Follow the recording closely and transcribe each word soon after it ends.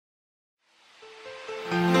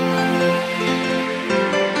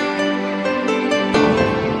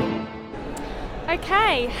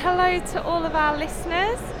Okay, hello to all of our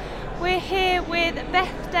listeners. We're here with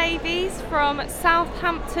Beth Davies from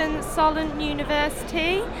Southampton Solent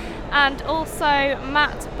University and also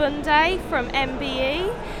Matt Bunday from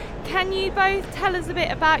MBE. Can you both tell us a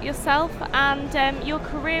bit about yourself and your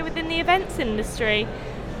career within the events industry?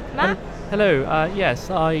 Matt? Hello, yes,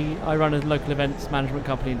 I run a local events management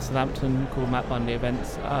company in Southampton called Matt Bunday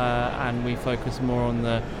Events, and we focus more on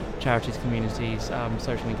the charities, communities,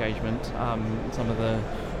 social engagement, some of the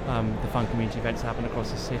fun community events that happen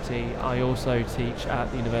across the city. I also teach at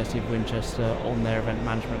the University of Winchester on their event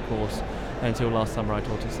management course. Until last summer I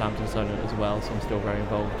taught at Southampton Solent as well, so I'm still very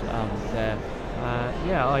involved there.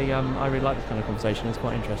 I really like this kind of conversation, it's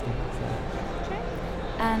quite interesting. So.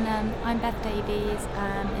 And I'm Beth Davies,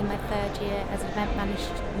 in my third year as an event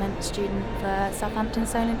management student for Southampton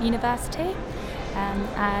Solent University.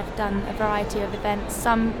 I've done a variety of events,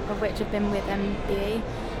 some of which have been with MBE,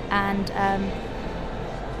 and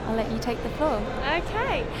I'll let you take the floor.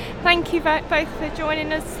 Okay, thank you both for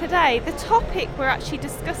joining us today. The topic we're actually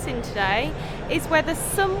discussing today is whether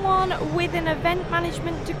someone with an event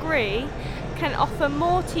management degree can offer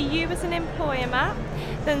more to you as an employer, Matt,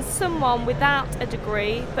 than someone without a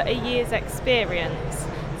degree but a year's experience.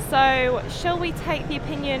 So, shall we take the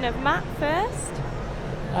opinion of Matt first?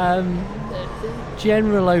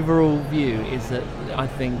 General overall view is that I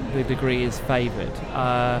think the degree is favoured.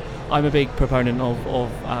 I'm a big proponent of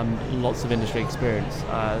lots of industry experience.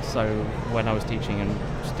 So when I was teaching and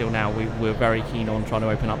still now, we're very keen on trying to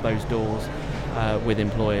open up those doors with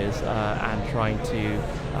employers and trying to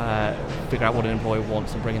figure out what an employer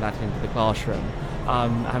wants and bringing that into the classroom.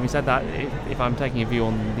 Having said that, if I'm taking a view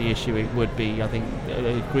on the issue, it would be, I think, a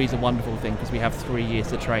degree is a wonderful thing because we have 3 years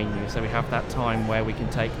to train you, so we have that time where we can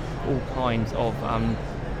take all kinds of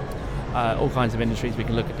industries. We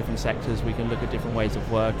can look at different sectors, we can look at different ways of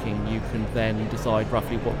working. You can then decide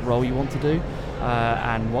roughly what role you want to do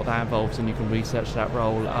and what that involves, and you can research that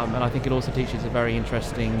role. And I think it also teaches a very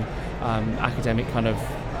interesting academic kind of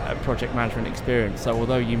project management experience. So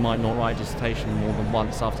although you might not write a dissertation more than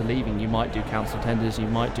once after leaving, you might do council tenders, you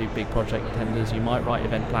might do big project tenders, you might write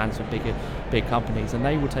event plans for big companies, and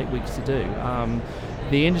they will take weeks to do.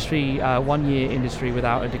 The industry, 1 year industry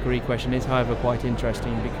without a degree question is, however, quite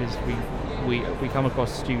interesting because we come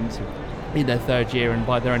across students in their third year and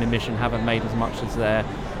by their own admission haven't made as much as their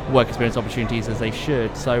work experience opportunities as they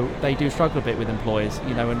should, so they do struggle a bit with employers,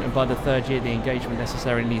 and by the third year the engagement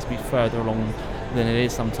necessarily needs to be further along than it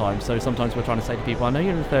is sometimes. So sometimes we're trying to say to people, I know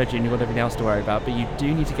you're in the third year and you've got everything else to worry about, but you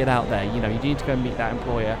do need to get out there, you need to go and meet that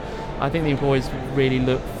employer. I think the employers really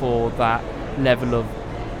look for that level of,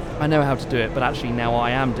 I know how to do it, but actually now I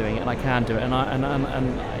am doing it and I can do it,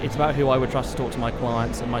 and it's about who I would trust to talk to my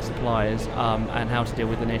clients and my suppliers and how to deal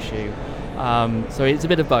with an issue. So it's a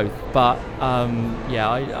bit of both, but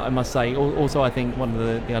I must say also I think one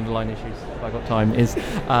of the underlying issues, if I've got time, is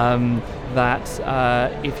that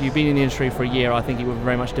if you've been in the industry for a year, I think it would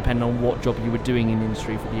very much depend on what job you were doing in the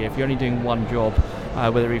industry for the year. If you're only doing one job,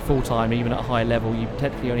 whether it be full-time, even at a high level, you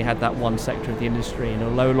technically only had that one sector of the industry, and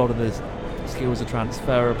although a lot of the skills are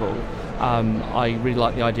transferable, I really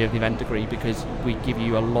like the idea of the event degree because we give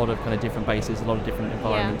you a lot of kind of different bases, a lot of different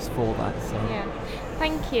environments for that. So. Yeah,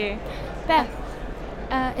 thank you. Beth?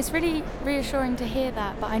 It's really reassuring to hear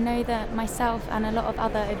that, but I know that myself and a lot of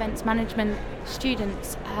other events management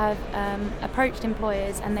students have approached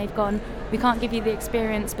employers and they've gone, we can't give you the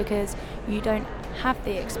experience because you don't have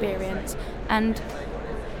the experience. And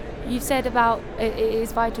you've said about it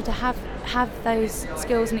is vital to have those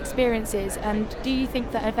skills and experiences, and do you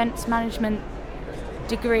think that events management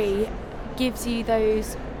degree gives you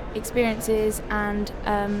those experiences and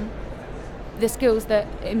the skills that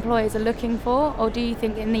employers are looking for, or do you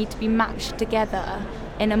think they need to be matched together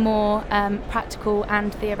in a more practical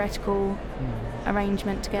and theoretical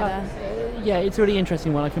arrangement together? It's a really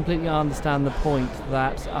interesting one. I completely understand the point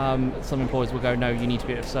that some employers will go, no, you need to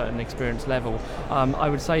be at a certain experience level. I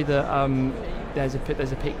would say that there's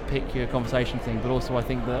a pick your conversation thing, but also I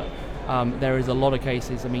think that there is a lot of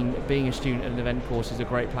cases. I mean, being a student at an event course is a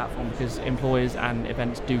great platform because employers and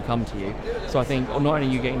events do come to you. So I think not only are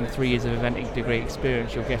you getting 3 years of event degree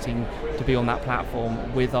experience, you're getting to be on that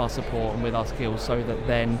platform with our support and with our skills, so that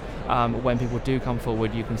then when people do come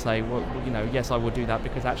forward, you can say, well, yes, I will do that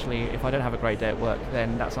because actually, if I don't have a great day at work,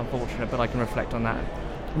 then that's unfortunate, but I can reflect on that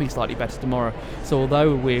be slightly better tomorrow. So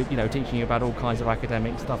although we're teaching you about all kinds of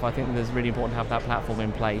academic stuff, I think that it's really important to have that platform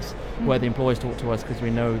in place where the employers talk to us, because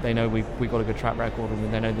they know we've got a good track record,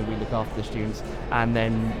 and they know that we look after the students, and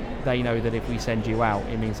then they know that if we send you out,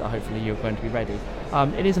 it means that hopefully you're going to be ready.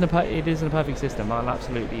 It isn't a perfect system, I'll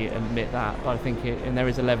absolutely admit that, but I think and there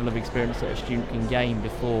is a level of experience that a student can gain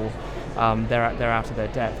before they're out of their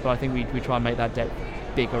depth. But I think we try and make that depth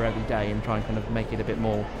bigger every day and try and kind of make it a bit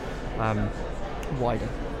more wider.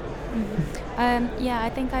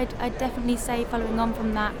 I think I'd definitely say, following on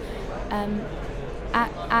from that,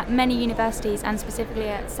 at many universities, and specifically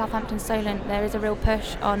at Southampton Solent, there is a real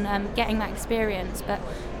push on getting that experience, but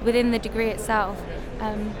within the degree itself,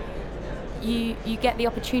 you get the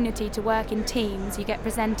opportunity to work in teams, you get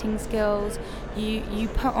presenting skills, you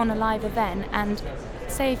put on a live event, and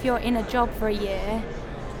say if you're in a job for a year,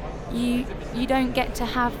 you don't get to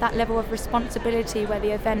have that level of responsibility where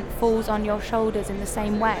the event falls on your shoulders in the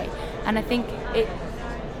same way. And I think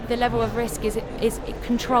the level of risk is a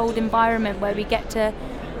controlled environment where we get to,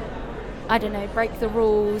 break the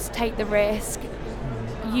rules, take the risk,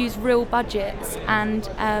 use real budgets and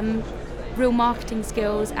real marketing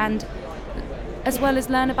skills, and as well as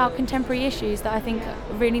learn about contemporary issues that I think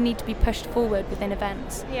really need to be pushed forward within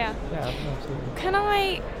events. Yeah,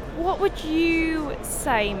 absolutely. What would you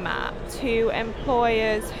say, Matt, to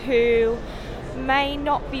employers who may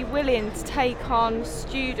not be willing to take on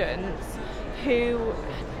students who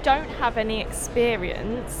don't have any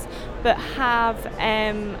experience but have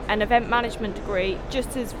an event management degree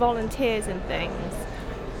just as volunteers and things?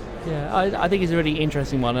 Yeah, I think it's a really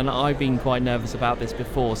interesting one, and I've been quite nervous about this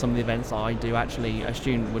before. Some of the events I do, actually, a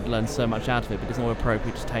student would learn so much out of it, but it's not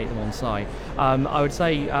appropriate to take them on site. I would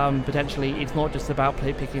say potentially it's not just about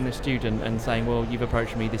picking the student and saying, well, you've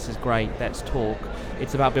approached me, this is great, let's talk.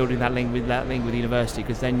 It's about building that link with the university,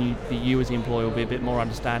 because then you as the employer will be a bit more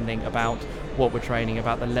understanding about what we're training,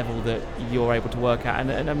 about the level that you're able to work at.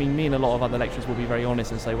 And I mean, me and a lot of other lecturers will be very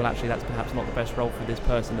honest and say, well, actually, that's perhaps not the best role for this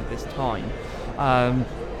person at this time.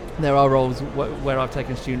 There are roles where I've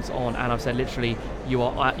taken students on and I've said, literally, you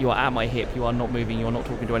are at my hip, you are not moving, you are not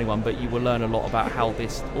talking to anyone, but you will learn a lot about how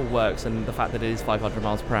this all works and the fact that it is 500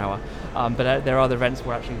 miles per hour. But there are other events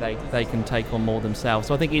where actually they can take on more themselves.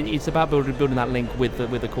 So I think it's about building that link with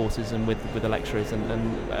the courses and with the lecturers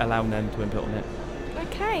and allowing them to input on it.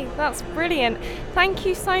 Okay, that's brilliant. Thank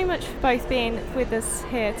you so much for both being with us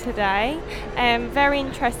here today. Very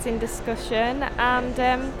interesting discussion, and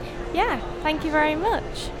thank you very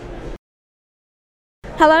much.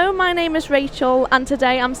 Hello, my name is Rachel, and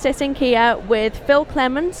today I'm sitting here with Phil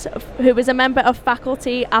Clements, who is a member of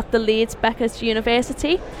faculty at the Leeds Beckett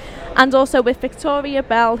University, and also with Victoria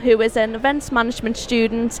Bell, who is an events management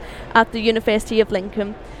student at the University of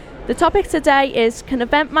Lincoln. The topic today is, can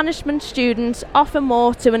event management students offer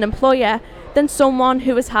more to an employer than someone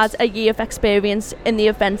who has had a year of experience in the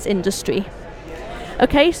events industry?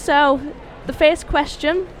 Okay, so the first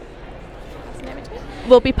question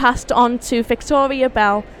will be passed on to Victoria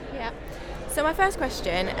Bell. Yeah. So my first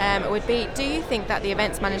question would be, do you think that the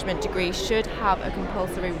events management degree should have a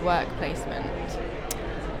compulsory work placement?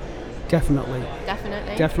 Definitely.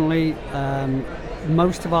 Definitely?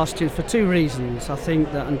 Most of our students, for two reasons. I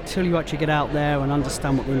think that until you actually get out there and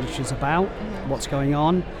understand what the industry is about, what's going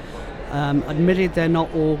on, admitted they're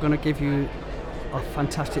not all going to give you a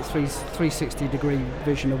fantastic 360 degree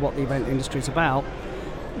vision of what the event industry is about.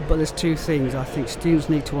 But there's two things. I think students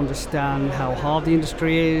need to understand how hard the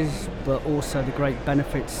industry is, but also the great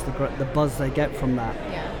benefits, the buzz they get from that.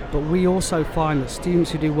 Yeah. But we also find that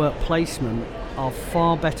students who do work placement are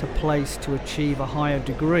far better placed to achieve a higher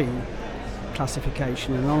degree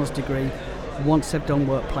classification, an honours degree, once they've done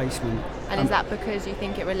work placement. And is that because you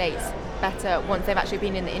think it relates better once they've actually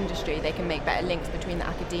been in the industry? They can make better links between the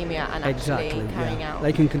academia and actually carrying out.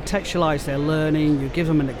 They can contextualise their learning. You give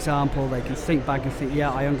them an example, they can think back and think,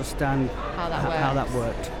 yeah, I understand how that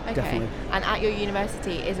worked. Okay. Definitely. And at your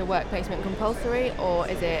university, is a work placement compulsory or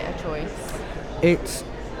is it a choice? It's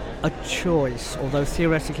a choice, although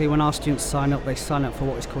theoretically when our students sign up, they sign up for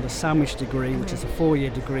what is called a sandwich degree, which is a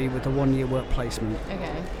 4-year degree with a 1-year work placement.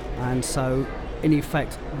 Okay. And so in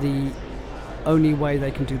effect the only way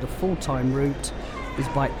they can do the full-time route is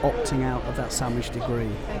by opting out of that sandwich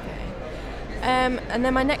degree. Okay. And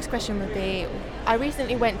then my next question would be, I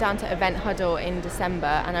recently went down to Event Huddle in December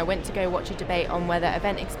and I went to go watch a debate on whether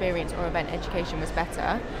event experience or event education was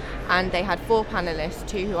better, and they had 4 panellists,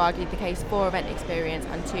 2 who argued the case for event experience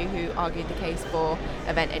and 2 who argued the case for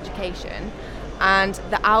event education. And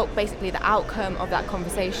the outcome of that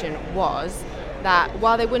conversation was that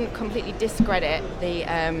while they wouldn't completely discredit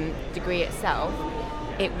the degree itself,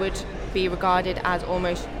 it would be regarded as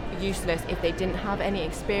almost useless if they didn't have any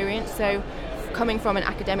experience. So coming from an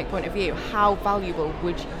academic point of view, how valuable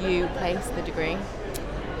would you place the degree?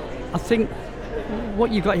 I think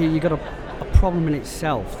what you've got here, you've got a problem in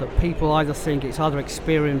itself, that people either think it's either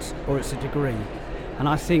experience or it's a degree. And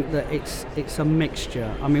I think that it's a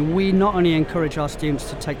mixture. I mean, we not only encourage our students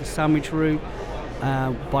to take the sandwich route,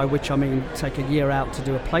 by which I mean take a year out to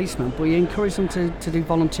do a placement, but we encourage them to do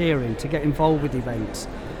volunteering, to get involved with events.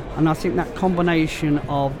 And I think that combination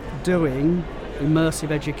of doing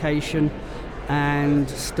immersive education and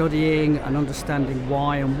studying and understanding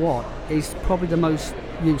why and what is probably the most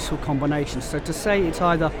useful combination. So to say it's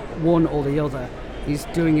either one or the other is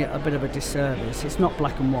doing it a bit of a disservice. It's not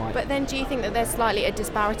black and white. But then do you think that there's slightly a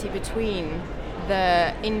disparity between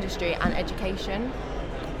the industry and education?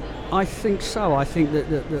 I think so. I think that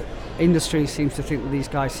the industry seems to think that these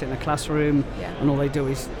guys sit in a classroom and all they do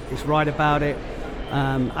is write about it.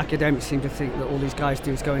 Academics seem to think that all these guys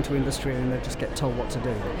do is go into industry and they just get told what to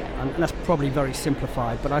do. And that's probably very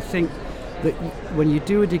simplified. But I think that when you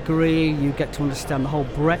do a degree, you get to understand the whole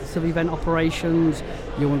breadth of event operations.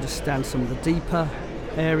 You understand some of the deeper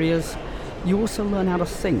areas. You also learn how to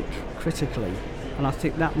think critically. And I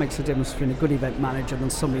think that makes a difference between a good event manager than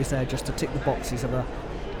somebody who's there just to tick the boxes of a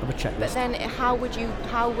checklist. But then how would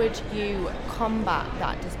you combat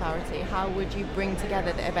that disparity? How would you bring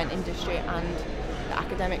together the event industry and the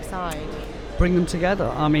academic side? Bring them together.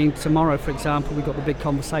 I mean, tomorrow, for example, we've got the big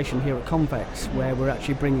conversation here at Convex where we're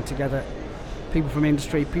actually bringing together people from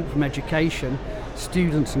industry, people from education,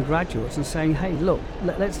 students and graduates, and saying, hey, look,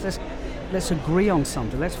 let's agree on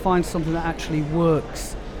something. Let's find something that actually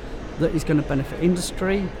works, that is going to benefit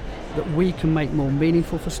industry, that we can make more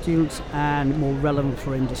meaningful for students and more relevant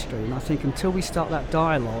for industry. And I think until we start that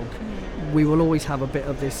dialogue, we will always have a bit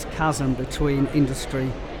of this chasm between industry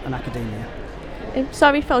and academia.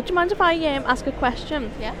 Sorry, Phil, do you mind if I ask a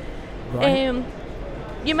question? Yeah. Right.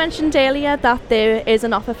 You mentioned earlier that there is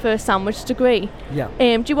an offer for a sandwich degree. Yeah.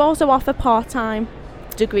 Do you also offer part-time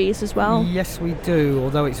degrees as well? Yes, we do,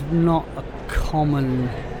 although it's not commonly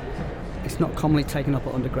taken up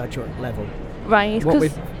at undergraduate level. Right.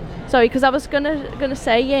 Sorry, because I was gonna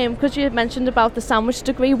say, because you mentioned about the sandwich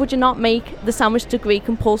degree, would you not make the sandwich degree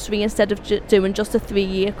compulsory instead of doing just a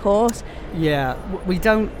 3-year course? Yeah, we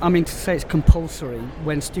don't. I mean, to say it's compulsory,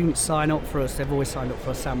 when students sign up for us, they've always signed up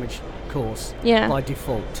for a sandwich course by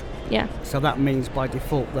default. Yeah. So that means by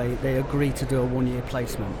default they agree to do a 1-year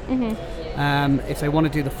placement. Mm-hmm. If they want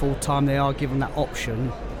to do the full time, they are given that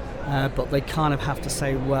option, but they kind of have to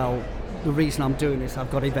say, well, the reason I'm doing this,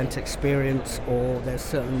 I've got event experience, or there's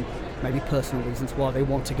certain maybe personal reasons why they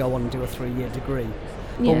want to go on and do a 3-year degree.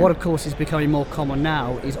 Yeah. But what of course is becoming more common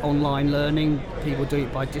now is online learning. People do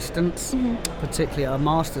it by distance, particularly at a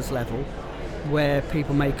master's level, where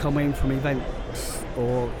people may come in from events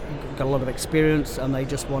or got a lot of experience and they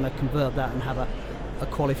just want to convert that and have a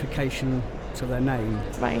qualification to their name.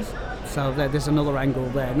 Right. So there's another angle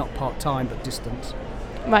there, not part-time but distance.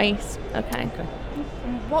 Right, okay.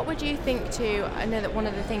 What would you think I know that one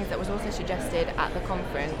of the things that was also suggested at the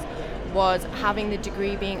conference was having the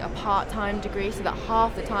degree being a part-time degree, so that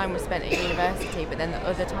half the time was spent at university but then the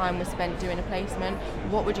other time was spent doing a placement.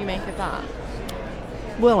 What would you make of that?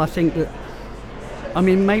 Well, I think that, I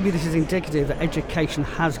mean, maybe this is indicative that education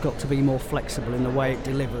has got to be more flexible in the way it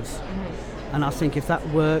delivers. And I think if that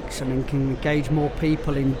works and can engage more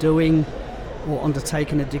people in doing or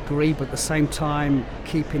undertaking a degree, but at the same time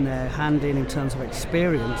keeping their hand in terms of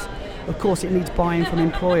experience, of course it needs buy-in from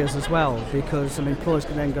employers as well, because some employers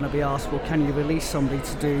are then going to be asked, well, can you release somebody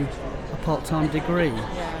to do a part-time degree?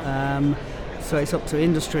 So it's up to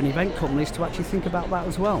industry and event companies to actually think about that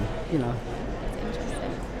as well, you know.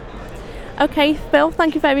 Okay, Phil,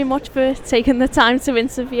 thank you very much for taking the time to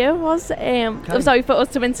interview us. Sorry, for us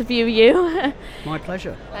to interview you. My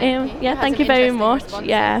pleasure. Thank you very much.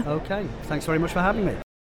 Yeah. Okay, thanks very much for having me.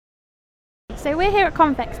 So we're here at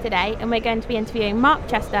Convex today and we're going to be interviewing Mark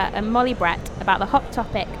Chester and Molly Brett about the hot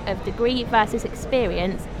topic of degree versus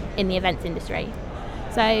experience in the events industry.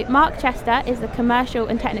 So Mark Chester is the Commercial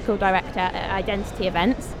and Technical Director at Identity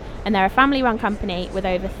Events, and they're a family-run company with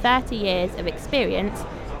over 30 years of experience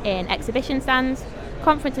in exhibition stands,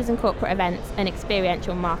 conferences and corporate events, and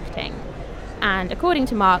experiential marketing. And according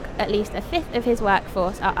to Mark, at least a fifth of his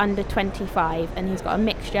workforce are under 25, and he's got a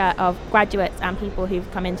mixture of graduates and people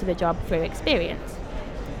who've come into the job through experience.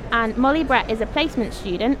 And Molly Brett is a placement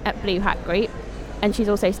student at Blue Hat Group, and she's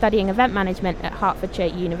also studying event management at Hertfordshire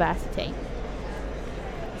University.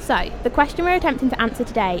 So, the question we're attempting to answer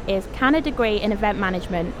today is, can a degree in event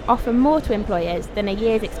management offer more to employers than a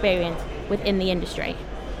year's experience within the industry?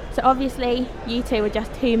 So obviously you two are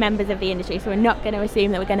just two members of the industry, so we're not going to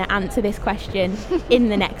assume that we're going to answer this question in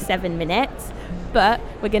the next 7 minutes, but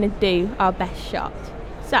we're going to do our best shot.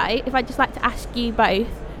 So if I'd just like to ask you both,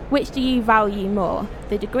 which do you value more,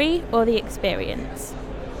 the degree or the experience?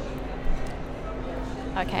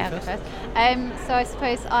 Okay, I'll go first. So I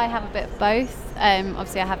suppose I have a bit of both.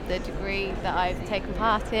 Obviously I have the degree that I've taken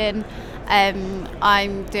part in.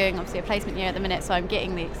 I'm doing obviously a placement year at the minute, so I'm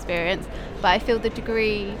getting the experience, but I feel the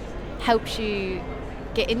degree helps you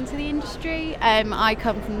get into the industry. I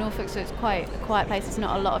come from Norfolk, so it's quite a quiet place. There's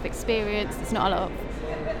not a lot of experience, there's not a lot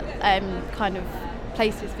of kind of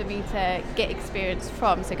places for me to get experience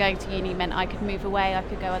from. So going to uni meant I could move away, I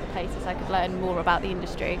could go other places, I could learn more about the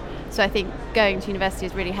industry. So I think going to university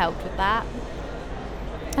has really helped with that.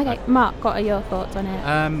 Okay, Mark, what are your thoughts on it?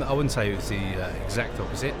 I wouldn't say it was the exact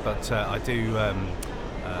opposite, but I do. I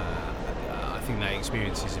think that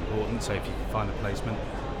experience is important. So if you can find a placement,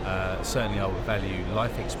 certainly I would value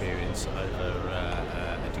life experience over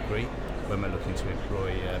a degree when we're looking to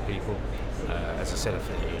employ people. As I said,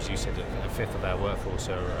 as you said, a fifth of our workforce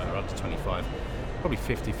are under 25, probably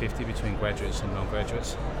 50-50 between graduates and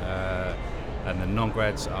non-graduates. And the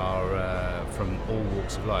non-grads are from all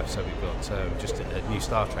walks of life. So we've got just a new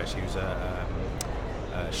starter, actually, who's a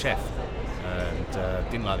chef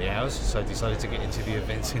and didn't like the hours, so decided to get into the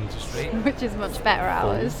events industry. Which is much better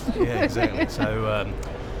hours. Yeah, exactly. So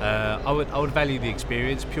I would value the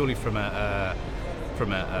experience purely from a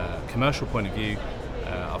commercial point of view.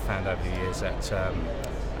 I've found over the years that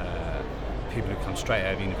people who come straight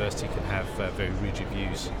out of university can have very rigid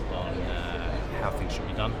views on how things should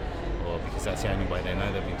be done, or because that's the only way they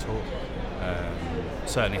know they've been taught.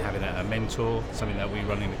 Certainly having a mentor, something that we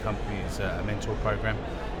run in the company is a mentor program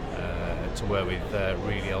to work with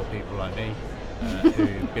really old people like me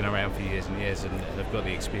who've been around for years and years and have got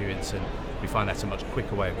the experience, and we find that's a much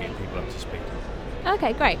quicker way of getting people up to speed.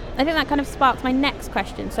 Okay, great. I think that kind of sparks my next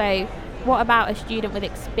question. So what about a student with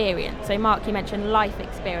experience? So Mark, you mentioned life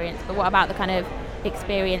experience, but what about the kind of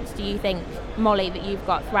experience do you think, Molly, that you've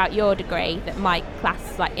got throughout your degree that might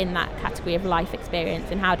class like in that category of life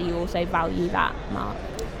experience, and how do you also value that, Mark?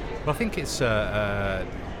 Well, I think it's at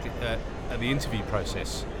the interview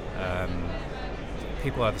process,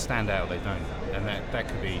 people either stand out or they don't, and that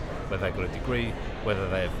could be whether they've got a degree, whether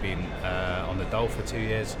they've been on the dole for 2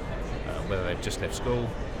 years, whether they've just left school.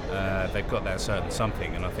 They've got that certain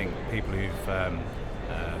something, and I think people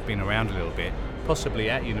who've been around a little bit, possibly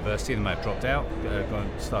at university, they may have dropped out, gone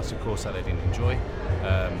and started a course that they didn't enjoy.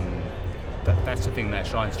 That's the thing that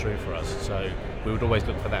shines through for us. So we would always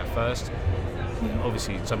look for that first.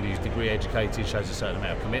 Obviously, somebody who's degree educated shows a certain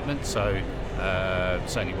amount of commitment, so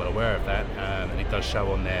certainly well aware of that, and it does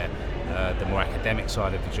show on there the more academic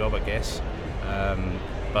side of the job, I guess.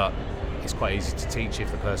 But it's quite easy to teach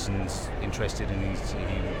if the person's interested and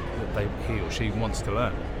he or she wants to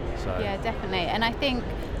learn. So. Yeah, definitely. And I think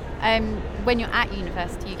when you're at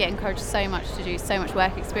university, you get encouraged so much to do so much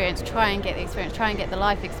work experience, try and get the experience, try and get the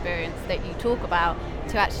life experience that you talk about,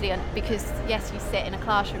 to actually, because yes, you sit in a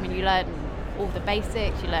classroom and you learn all the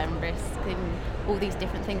basics, you learn risk and all these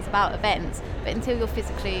different things about events, but until you're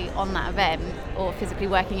physically on that event or physically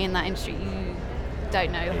working in that industry, you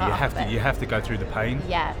don't know half of it. You have to go through the pain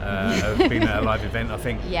of being at a live event, I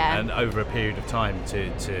think, yeah. And over a period of time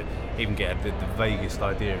to even get the vaguest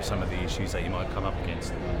idea of some of the issues that you might come up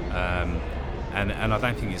against. And I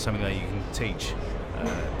don't think it's something that you can teach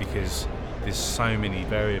because there's so many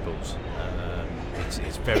variables.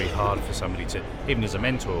 It's very hard for somebody to, even as a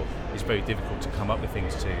mentor, it's very difficult to come up with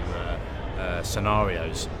things to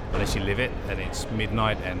scenarios unless you live it and it's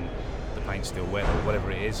midnight and the paint's still wet or whatever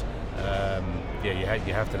it is.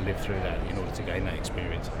 You have to live through that in order to gain that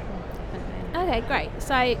experience, I think. Okay, great.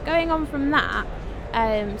 So going on from that,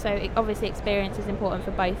 obviously experience is important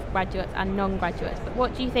for both graduates and non-graduates, but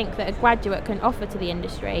what do you think that a graduate can offer to the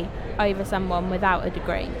industry over someone without a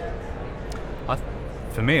degree?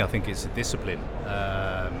 For me, I think it's a discipline,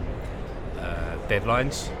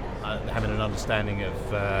 deadlines, having an understanding of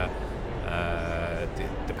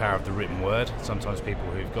the power of the written word. Sometimes people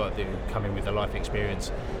who come in with a life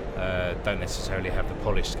experience don't necessarily have the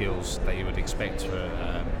polished skills that you would expect for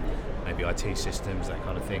maybe IT systems, that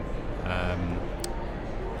kind of thing.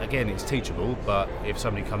 Again, it's teachable, but if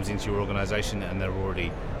somebody comes into your organisation and they're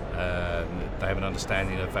already they have an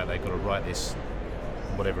understanding of the fact they've got to write this,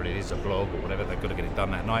 whatever it is, a blog or whatever, they've got to get it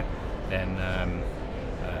done that night, then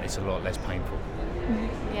it's a lot less painful.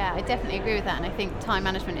 Yeah, I definitely agree with that, and I think time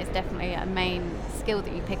management is definitely a main skill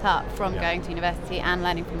that you pick up from going to university and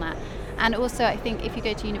learning from that. And also, I think if you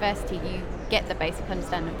go to university, you get the basic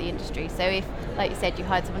understanding of the industry. So if, like you said, you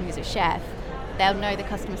hired someone who's a chef, they'll know the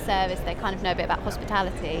customer service, they kind of know a bit about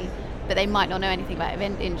hospitality, but they might not know anything about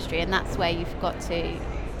event industry, and that's where you've got to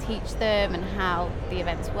teach them and how the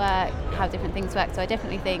events work, how different things work. So I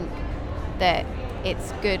definitely think that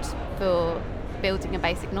it's good for building a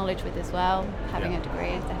basic knowledge with as well, having a degree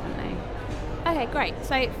is definitely. Okay, great.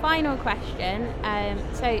 So final question.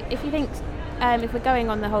 So if you think, if we're going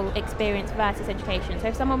on the whole experience versus education, so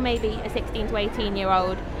if someone maybe a 16 to 18 year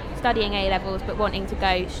old studying A-levels but wanting to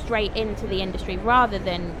go straight into the industry rather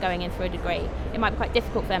than going in for a degree, it might be quite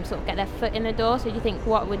difficult for them to sort of get their foot in the door. So do you think,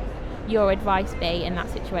 what would your advice be in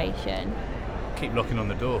that situation? Keep knocking on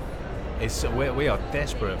the door. We are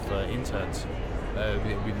desperate for interns.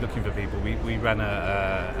 We're looking for people. We ran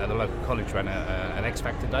at the local college ran an X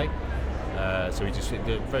Factor day. So we just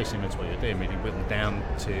did very similar to what you're doing. Really whittled down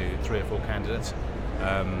to 3 or 4 candidates.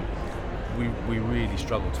 We really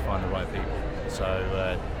struggle to find the right people.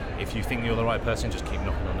 So if you think you're the right person, just keep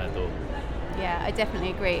knocking on their door. Yeah, I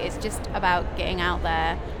definitely agree. It's just about getting out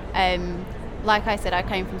there. Like I said, I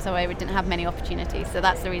came from somewhere where we didn't have many opportunities, so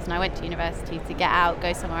that's the reason I went to university, to get out,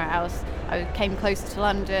 go somewhere else. I came closer to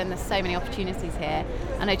London, there's so many opportunities here,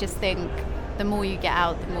 and I just think the more you get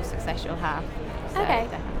out, the more success you'll have. So Okay.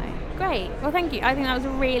 Definitely. Great. Well, thank you. I think that was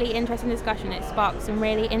a really interesting discussion. It sparked some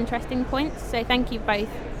really interesting points, so thank you both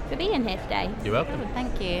for being here today. You're welcome.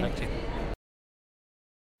 Thank you. Thank you.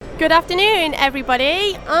 Good afternoon,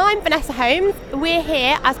 everybody. I'm Vanessa Holmes. We're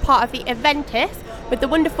here as part of the Eventis with the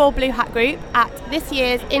wonderful Blue Hat Group at this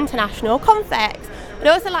year's International Confex. I'd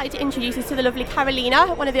also like to introduce you to the lovely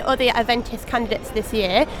Carolina, one of the other Eventis candidates this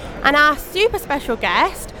year, and our super special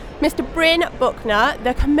guest, Mr. Bryn Buckner,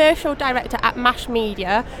 the Commercial Director at MASH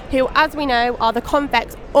Media, who, as we know, are the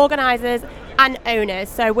Confex organisers and owners.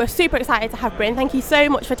 So we're super excited to have Bryn. Thank you so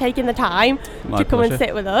much for taking the time to come and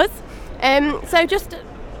sit with us. So just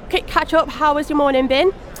quick catch up, how has your morning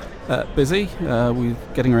been? Busy. We're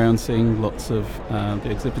getting around seeing lots of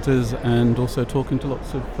the exhibitors and also talking to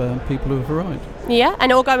lots of people who have arrived. Yeah,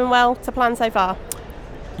 and all going well to plan so far?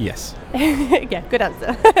 Yes. Yeah, good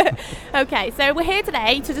answer. Okay, so we're here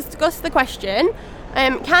today to discuss the question,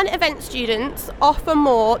 can event students offer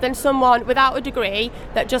more than someone without a degree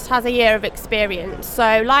that just has a year of experience?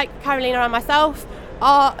 So like Carolina and myself,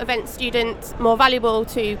 are event students more valuable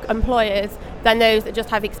to employers than those that just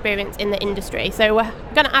have experience in the industry? So we're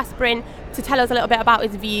going to ask Bryn to tell us a little bit about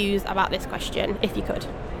his views about this question, if you could.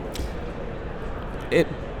 It's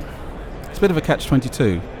a bit of a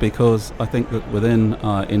catch-22 because I think that within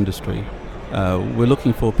our industry we're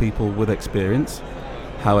looking for people with experience.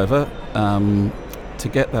 However, to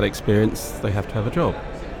get that experience they have to have a job.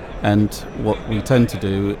 And what we tend to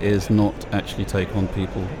do is not actually take on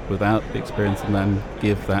people without the experience and then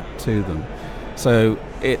give that to them. So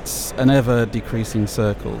it's an ever decreasing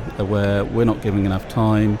circle where we're not giving enough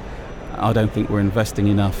time. I don't think we're investing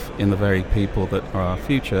enough in the very people that are our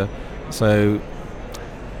future. So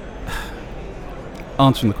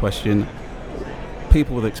answering the question,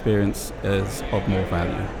 people with experience is of more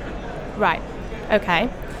value. Right, okay.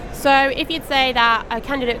 So if you'd say that a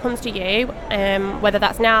candidate comes to you, whether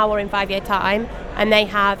that's now or in 5 years' time, and they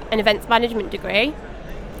have an events management degree,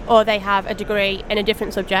 or they have a degree in a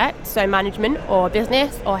different subject, so management or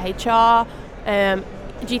business or HR,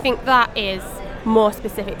 do you think that is more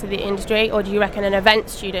specific to the industry, or do you reckon an event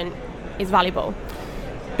student is valuable?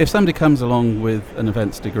 If somebody comes along with an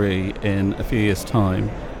events degree in a few years'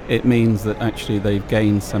 time, it means that actually they've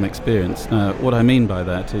gained some experience. Now, what I mean by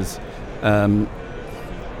that is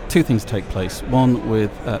two things take place. One,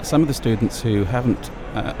 with some of the students who haven't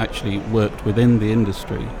actually worked within the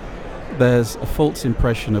industry, there's a false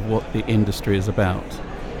impression of what the industry is about,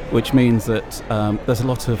 which means that there's a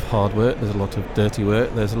lot of hard work, there's a lot of dirty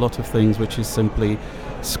work, there's a lot of things which is simply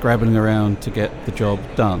scrabbling around to get the job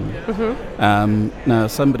done. Mm-hmm. Now,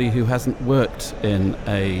 somebody who hasn't worked in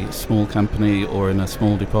a small company or in a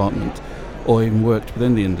small department or even worked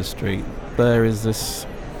within the industry, there is this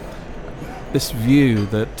view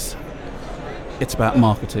that it's about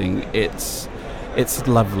marketing, it's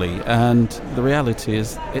lovely, and the reality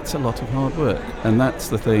is it's a lot of hard work, and that's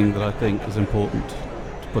the thing that I think is important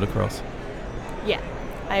to put across. Yeah,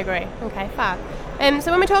 I agree. Okay, fab.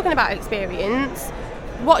 So when we're talking about experience,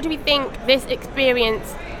 what do we think this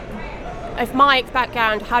experience, if my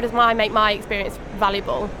background, how does make my experience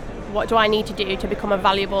valuable? What do I need to do to become a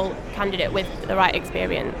valuable candidate with the right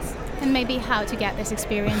experience? And maybe how to get this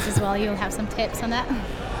experience as well. You'll have some tips on that.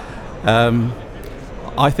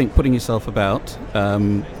 I think putting yourself about.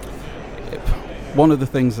 One of the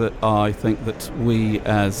things that I think that we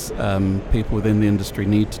as people within the industry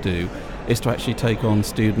need to do is to actually take on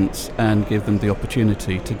students and give them the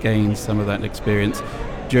opportunity to gain some of that experience,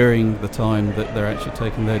 during the time that they're actually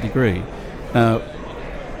taking their degree. Now,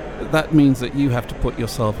 that means that you have to put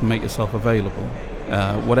yourself and make yourself available.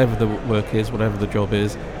 Whatever the work is, whatever the job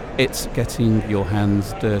is, it's getting your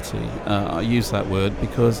hands dirty. I use that word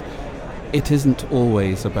because it isn't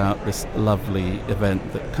always about this lovely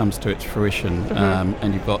event that comes to its fruition,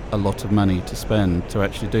 and you've got a lot of money to spend to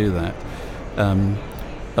actually do that.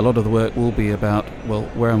 A lot of the work will be about, well,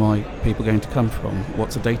 where are my people going to come from?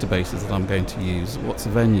 What's the databases that I'm going to use? What's the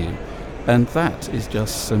venue? And that is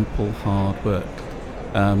just simple, hard work.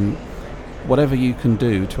 Whatever you can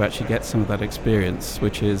do to actually get some of that experience,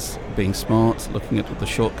 which is being smart, looking at the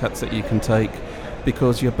shortcuts that you can take,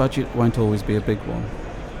 because your budget won't always be a big one.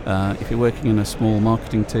 If you're working in a small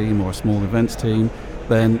marketing team or a small events team,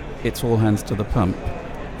 then it's all hands to the pump.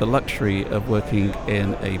 The luxury of working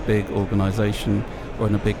in a big organisation or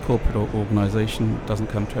in a big corporate organisation doesn't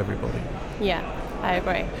come to everybody. Yeah, I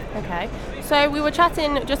agree. Okay. So we were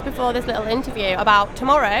chatting just before this little interview about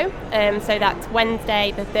tomorrow, so that's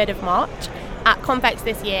Wednesday the 3rd of March. At Confex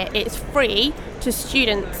this year, it's free to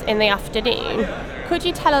students in the afternoon. Could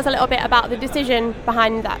you tell us a little bit about the decision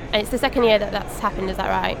behind that? And it's the second year that that's happened, is that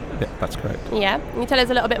right? Yeah, that's correct. Yeah. Can you tell us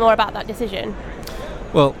a little bit more about that decision?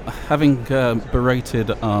 Well, having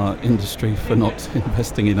berated our industry for not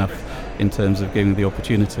investing enough in terms of giving the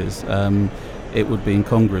opportunities, it would be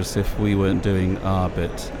incongruous if we weren't doing our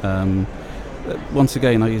bit. Once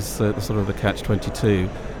again, I use the sort of the catch-22.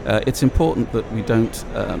 It's important that we don't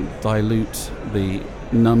dilute the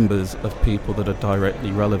numbers of people that are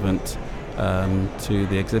directly relevant to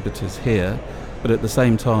the exhibitors here, but at the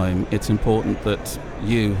same time, it's important that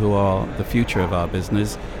you, who are the future of our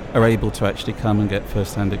business, are able to actually come and get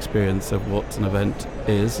first-hand experience of what an event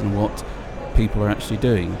is and what people are actually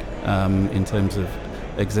doing in terms of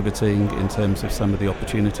exhibiting, in terms of some of the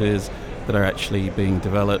opportunities that are actually being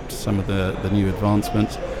developed, some of the new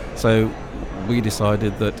advancements. So we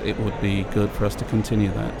decided that it would be good for us to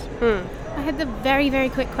continue that. I had a very, very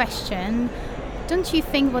quick question. Don't you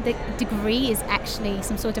think what the degree is actually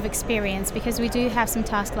some sort of experience? Because we do have some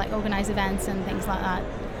tasks like organise events and things like that.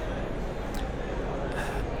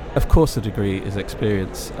 Of course a degree is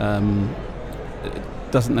experience. It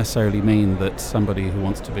doesn't necessarily mean that somebody who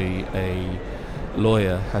wants to be a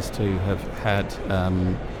lawyer has to have had...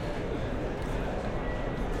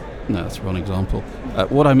 no, that's the wrong example.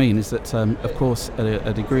 What I mean is that, of course,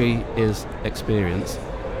 a degree is experience,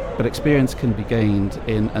 but experience can be gained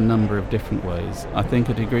in a number of different ways. I think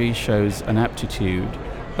a degree shows an aptitude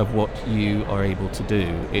of what you are able to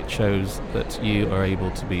do. It shows that you are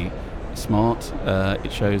able to be smart.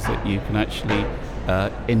 It shows that you can actually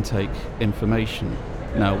intake information.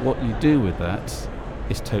 Now, what you do with that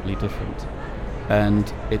is totally different.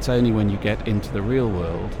 And it's only when you get into the real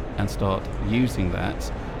world and start using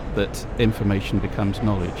that information becomes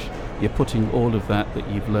knowledge. You're putting all of that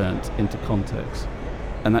you've learnt into context.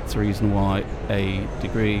 And that's the reason why a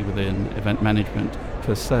degree within event management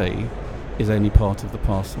per se is only part of the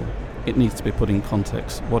parcel. It needs to be put in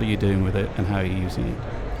context. What are you doing with it and how are you using it?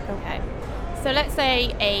 Okay. So let's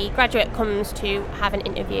say a graduate comes to have an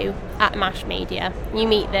interview at MASH Media. You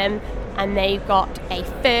meet them and they've got a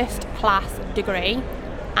first class degree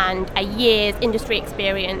and a year's industry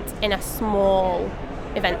experience in a small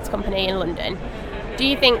events company in London. Do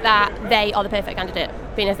you think that they are the perfect candidate,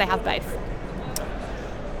 being as they have both?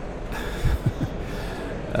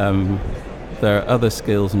 There are other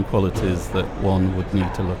skills and qualities that one would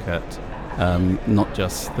need to look at, not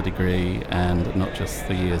just the degree and not just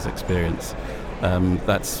the year's experience.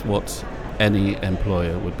 That's what any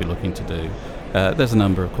employer would be looking to do. There's a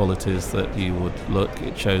number of qualities that you would look.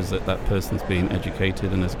 It shows that that person's been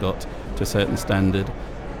educated and has got to a certain standard.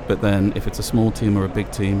 But then if it's a small team or a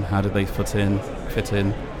big team, how do they fit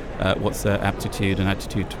in? What's their aptitude and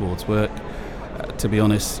attitude towards work? To be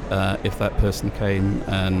honest, if that person came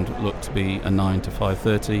and looked to be a 9 to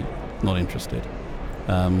 5:30, not interested.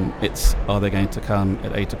 It's, are they going to come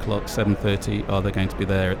at 8 o'clock, 7:30? Are they going to be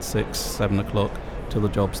there at 6, 7 o'clock till the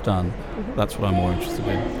job's done? That's what I'm more interested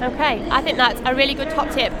in. Okay, I think that's a really good top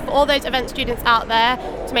tip for all those event students out there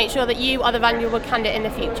to make sure that you are the valuable candidate in the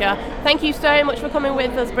future. Thank you so much for coming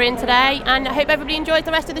with us, Bryn, today, and I hope everybody enjoys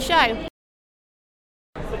the rest of the show.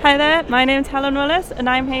 Hi there, my name's Helen Willis and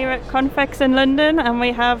I'm here at Confex in London, and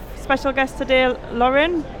we have special guest today,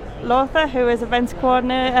 Lauren Lothar, who is events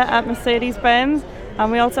coordinator at Mercedes-Benz,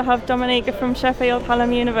 and we also have Dominica from Sheffield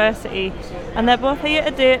Hallam University, and they're both here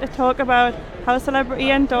today to talk about how celebrity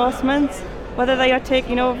endorsements, whether they are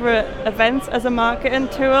taking over events as a marketing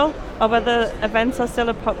tool or whether events are still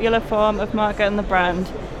a popular form of marketing the brand.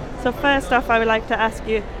 So first off, I would like to ask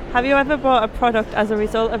you, have you ever bought a product as a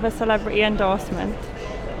result of a celebrity endorsement?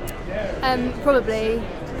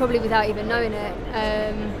 Probably without even knowing it.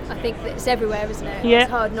 I think that it's everywhere, isn't it? Yeah.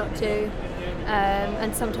 It's hard not to.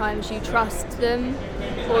 And sometimes you trust them,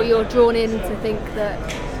 or you're drawn in to think that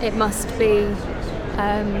it must be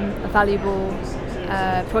a valuable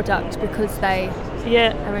product because they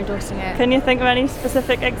are endorsing it. Can you think of any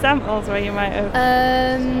specific examples where you might have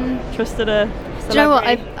trusted a celebrity? Do you know what?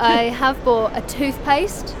 I have bought a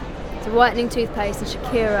toothpaste. It's a whitening toothpaste, and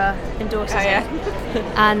Shakira endorses it.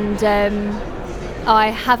 And I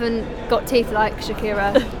haven't got teeth like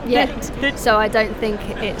Shakira yet, so I don't think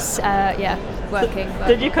it's working. But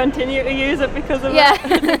Did you continue to use it because of yeah.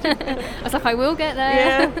 that? I was like, I will get there.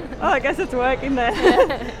 Yeah. Oh, I guess it's working there.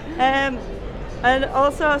 And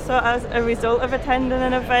also, so as a result of attending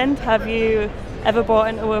an event, have you ever bought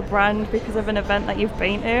into a brand because of an event that you've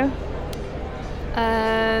been to?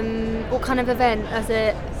 What kind of event?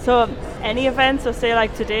 So any event, so say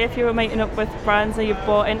like today, if you were meeting up with brands and you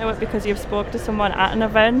bought into it because you've spoke to someone at an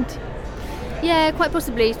event? Yeah, quite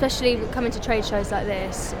possibly, especially coming to trade shows like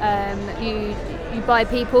this. You buy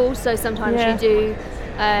people, so sometimes you do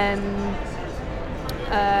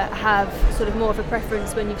have sort of more of a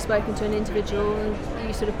preference when you've spoken to an individual.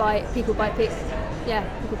 You sort of people buy people.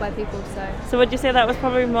 So would you say that was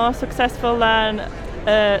probably more successful than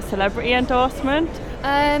a celebrity endorsement?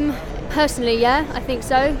 Personally, yeah, I think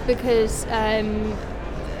so, because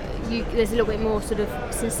there's a little bit more sort of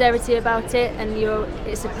sincerity about it, and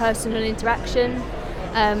it's a personal interaction.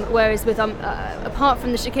 Whereas with apart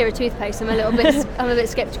from the Shakira toothpaste, I'm a bit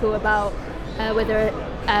sceptical about whether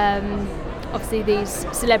obviously these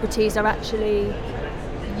celebrities are actually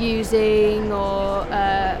using or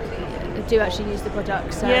do actually use the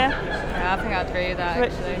product. So. Yeah, I think I'd agree with that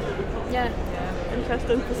actually. Yeah.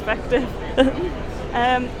 Interesting perspective.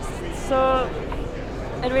 So,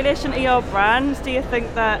 in relation to your brands, do you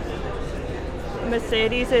think that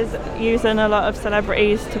Mercedes is using a lot of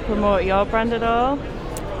celebrities to promote your brand at all?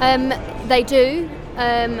 They do,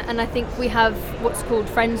 and I think we have what's called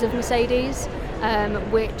Friends of Mercedes,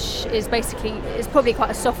 which is probably quite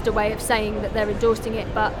a softer way of saying that they're endorsing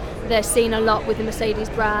it, but they're seen a lot with the Mercedes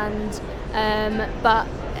brand. But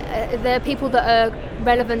they're people that are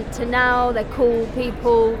relevant to now. They're cool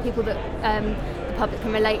people that the public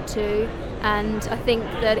can relate to, and I think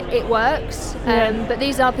that it works. But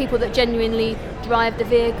these are people that genuinely drive the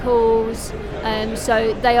vehicles,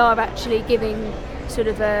 so they are actually giving sort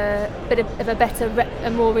of a bit of a better, a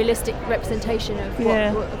more realistic representation of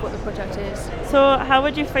what the product is. So how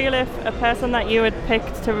would you feel if a person that you had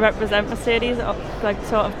picked to represent Mercedes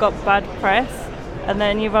sort of got bad press, and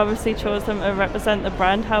then you've obviously chose them to represent the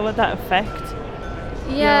brand? How would that affect?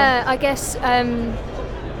 Yeah, I guess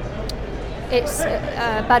it's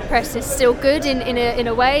bad press is still good in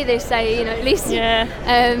a way. They say, at least,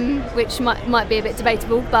 which might be a bit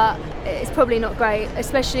debatable, but it's probably not great,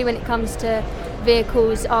 especially when it comes to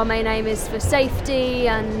vehicles. Our main aim is for safety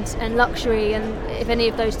and luxury, and if any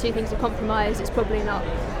of those two things are compromised, it's probably not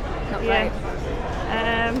great.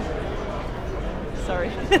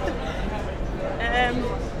 Sorry.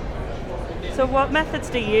 So what methods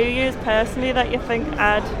do you use personally that you think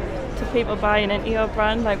add to people buying into your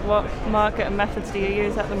brand? Like, what marketing methods do you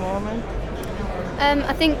use at the moment?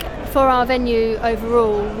 I think for our venue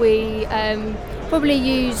overall, we probably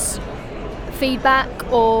use feedback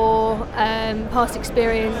or past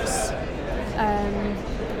experience,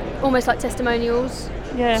 almost like testimonials,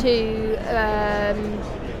 to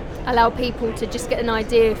allow people to just get an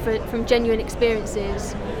idea from genuine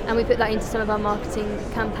experiences, and we put that into some of our marketing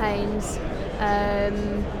campaigns.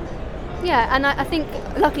 And I think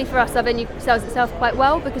luckily for us, our venue sells itself quite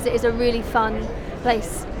well, because it is a really fun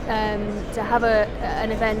place to have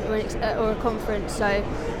an event or a conference. So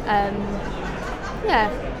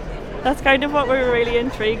that's kind of what we were really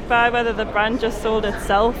intrigued by, whether the brand just sold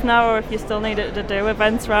itself now, or if you still needed to do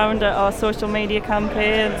events around it or social media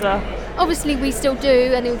campaigns. Obviously we still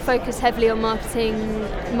do, and we focus heavily on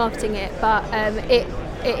marketing it, but it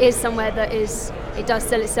is somewhere that it does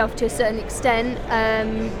sell itself to a certain extent.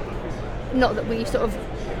 Not that we sort of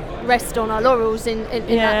rest on our laurels in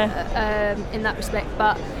that respect,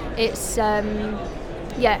 but it's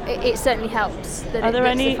it certainly helps. Are there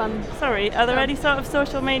any sort of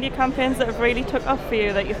social media campaigns that have really took off for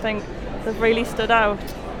you that you think have really stood out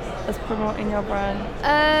as promoting your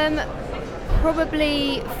brand?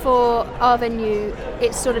 Probably for our venue,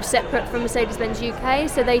 it's sort of separate from Mercedes-Benz UK,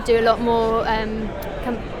 so they do a lot more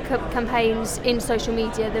campaigns in social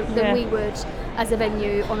media than we would as a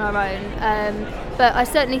venue on our own. But I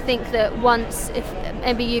certainly think that if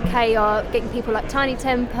MB UK are getting people like Tiny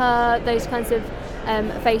Temper, those kinds of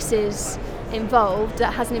faces involved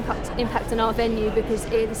that has an impact on our venue, because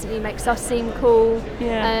it instantly makes us seem cool.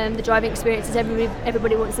 The driving experience is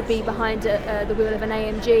everybody wants to be behind the wheel of an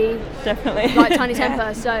AMG, definitely, like Tiny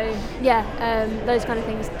Temper. So those kind of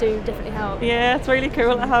things do definitely help. Yeah, it's really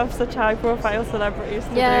cool to have such high profile celebrities to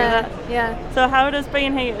do that. So how does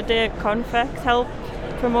being here today at Confex help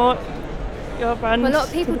promote your brand? Well, a lot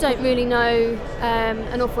of people don't really know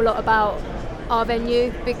an awful lot about our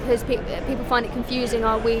venue, because people find it confusing.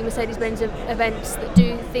 Are we Mercedes-Benz events that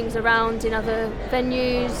do things around in other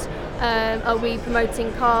venues? Are we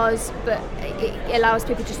promoting cars? But it allows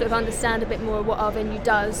people to sort of understand a bit more what our venue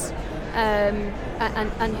does,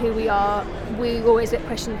 and who we are. We always get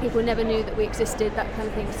questioned. People never knew that we existed, that kind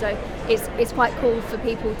of thing. So it's quite cool for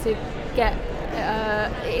people to get.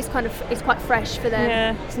 It's quite fresh for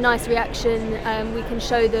them. It's a nice reaction. We can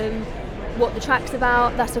show them what the track's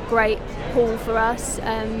about. That's a great pull for us,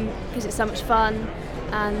 because it's so much fun,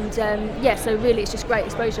 and so really it's just great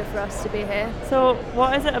exposure for us to be here. So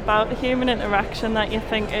what is it about the human interaction that you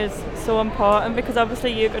think is so important? Because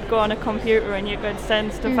obviously you could go on a computer and you could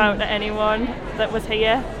send stuff out to anyone that was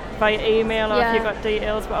here via email, or if you got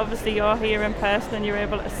details, but obviously you're here in person and you're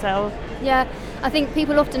able to sell. I think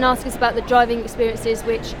people often ask us about the driving experiences,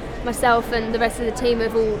 which myself and the rest of the team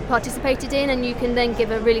have all participated in, and you can then give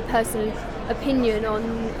a really personal opinion on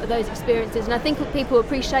those experiences, and I think people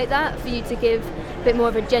appreciate that, for you to give a bit more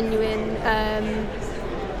of a genuine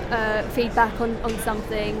feedback on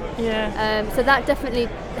something. So that definitely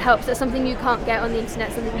helps. That's something you can't get on the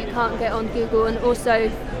internet, something you can't get on Google, and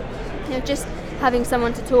also just having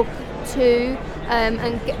someone to talk to,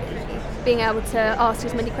 and being able to ask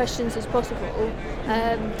as many questions as possible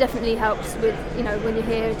definitely helps with, when you're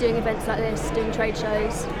here doing events like this, doing trade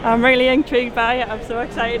shows. I'm really intrigued by it. I'm so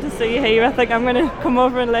excited to see you here. I think I'm going to come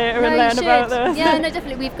over later and learn about this.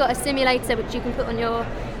 Definitely. We've got a simulator which you can put on your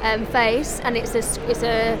face, and it's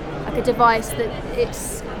a device that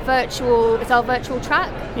it's virtual. It's our virtual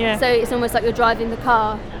track. So it's almost like you're driving the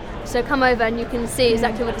car. So come over and you can see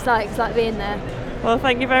exactly what it's like. It's like being there. Well,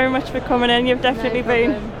 thank you very much for coming in. You've definitely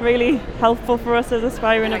been really helpful for us as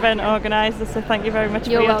aspiring event organisers, so thank you very much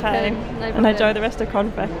for your time. You're welcome. No problem. And enjoy the rest of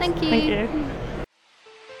Confex. Thank you. Thank you.